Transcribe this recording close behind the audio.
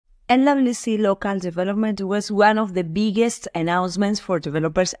LWC Local Development was one of the biggest announcements for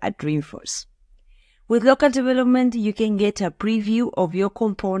developers at Dreamforce. With local development, you can get a preview of your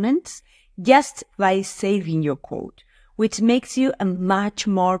components just by saving your code, which makes you a much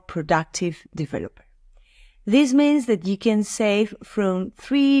more productive developer. This means that you can save from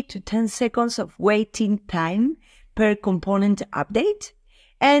 3 to 10 seconds of waiting time per component update.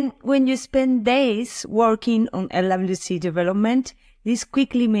 And when you spend days working on LWC development, this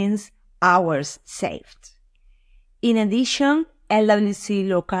quickly means hours saved. In addition, LWC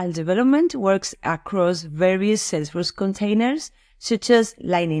Local Development works across various Salesforce containers, such as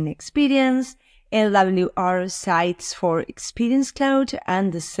Lightning Experience, LWR sites for Experience Cloud,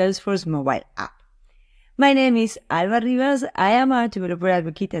 and the Salesforce mobile app. My name is Alba Rivas. I am a developer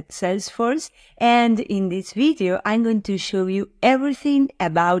advocate at Salesforce, and in this video, I'm going to show you everything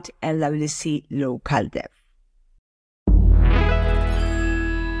about LWC Local Dev.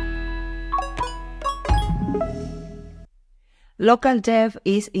 Local Dev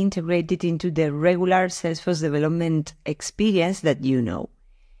is integrated into the regular Salesforce development experience that you know.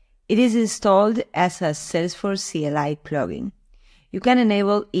 It is installed as a Salesforce CLI plugin. You can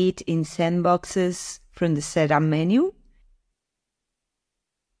enable it in sandboxes from the setup menu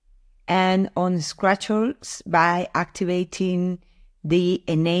and on scratchers by activating the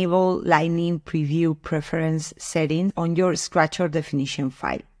Enable Lightning Preview Preference setting on your scratcher definition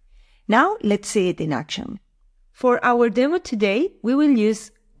file. Now let's see it in action. For our demo today, we will use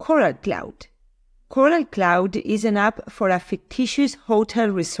Coral Cloud. Coral Cloud is an app for a fictitious hotel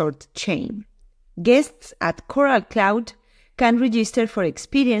resort chain. Guests at Coral Cloud can register for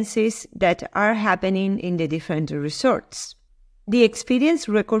experiences that are happening in the different resorts. The experience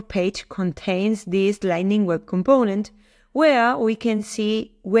record page contains this Lightning Web Component where we can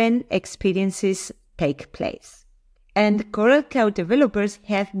see when experiences take place. And Coral Cloud developers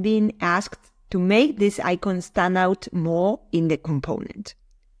have been asked to make this icon stand out more in the component.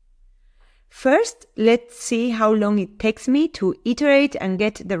 First, let's see how long it takes me to iterate and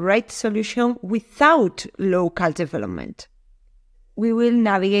get the right solution without local development. We will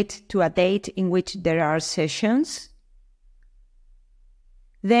navigate to a date in which there are sessions.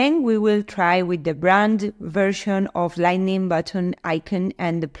 Then we will try with the brand version of Lightning button icon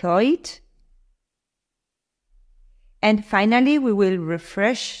and deploy it. And finally, we will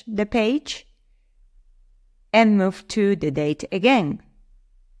refresh the page and move to the date again.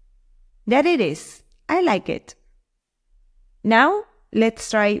 There it is. I like it. Now, let's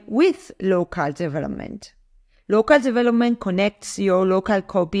try with local development. Local development connects your local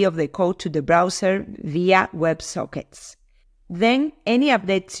copy of the code to the browser via WebSockets. Then, any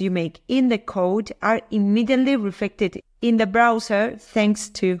updates you make in the code are immediately reflected in the browser thanks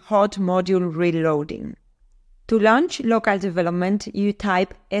to hot module reloading. To launch local development, you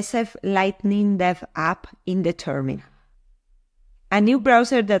type SF Lightning Dev App in the terminal. A new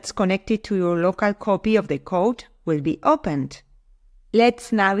browser that's connected to your local copy of the code will be opened.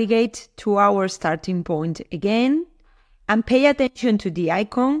 Let's navigate to our starting point again and pay attention to the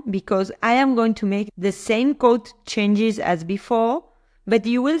icon because I am going to make the same code changes as before, but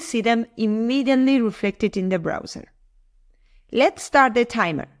you will see them immediately reflected in the browser. Let's start the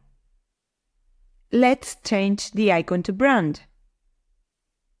timer. Let's change the icon to brand.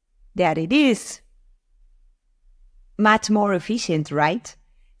 There it is. Much more efficient, right?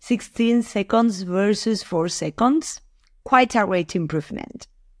 16 seconds versus 4 seconds. Quite a great improvement.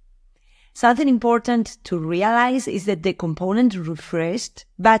 Something important to realize is that the component refreshed,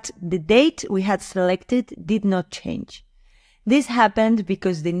 but the date we had selected did not change. This happened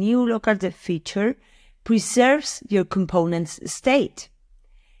because the new local dev feature preserves your component's state.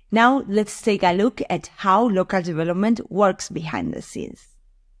 Now let's take a look at how local development works behind the scenes.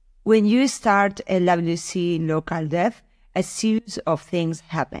 When you start LWC Local Dev, a series of things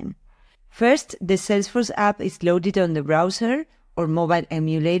happen. First, the Salesforce app is loaded on the browser or mobile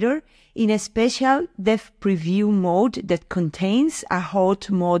emulator in a special dev preview mode that contains a hot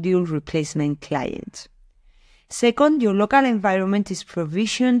module replacement client. Second, your local environment is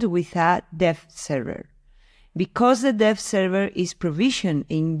provisioned with a dev server. Because the dev server is provisioned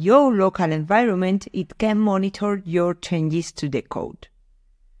in your local environment, it can monitor your changes to the code.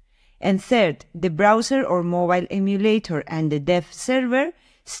 And third, the browser or mobile emulator and the dev server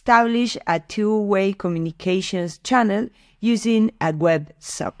establish a two-way communications channel using a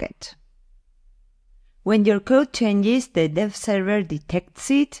WebSocket. When your code changes, the dev server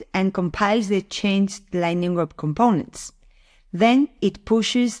detects it and compiles the changed Lightning Web Components. Then it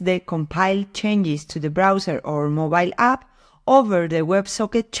pushes the compiled changes to the browser or mobile app over the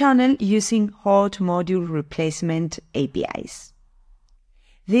WebSocket channel using hot module replacement APIs.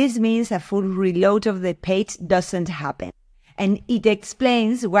 This means a full reload of the page doesn't happen, and it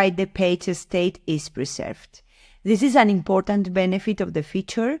explains why the page state is preserved. This is an important benefit of the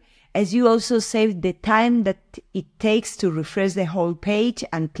feature, as you also save the time that it takes to refresh the whole page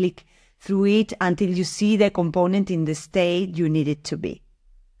and click through it until you see the component in the state you need it to be.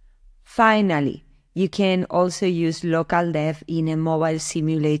 Finally, you can also use local dev in a mobile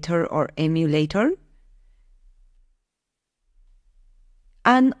simulator or emulator,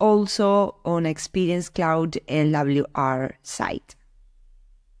 and also on Experience Cloud LWR site.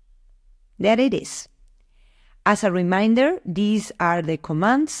 There it is. As a reminder, these are the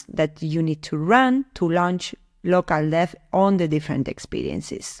commands that you need to run to launch local dev on the different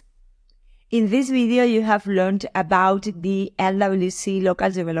experiences. In this video, you have learned about the LWC Local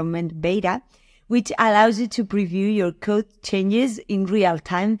Development Beta, which allows you to preview your code changes in real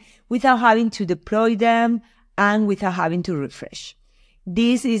time without having to deploy them and without having to refresh.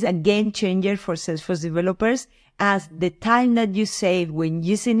 This is a game changer for Salesforce developers, as the time that you save when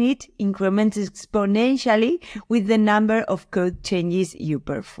using it increments exponentially with the number of code changes you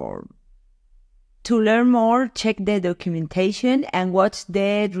perform. To learn more, check the documentation and watch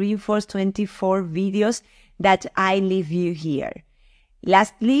the Reinforce 24 videos that I leave you here.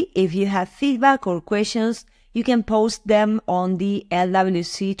 Lastly, if you have feedback or questions, you can post them on the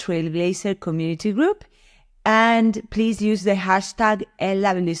LWC Trailblazer community group, and please use the hashtag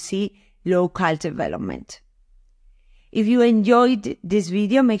LWC Local Development. If you enjoyed this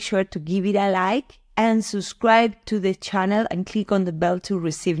video, make sure to give it a like and subscribe to the channel and click on the bell to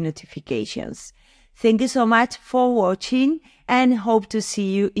receive notifications. Thank you so much for watching and hope to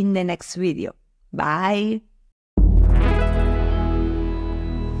see you in the next video. Bye!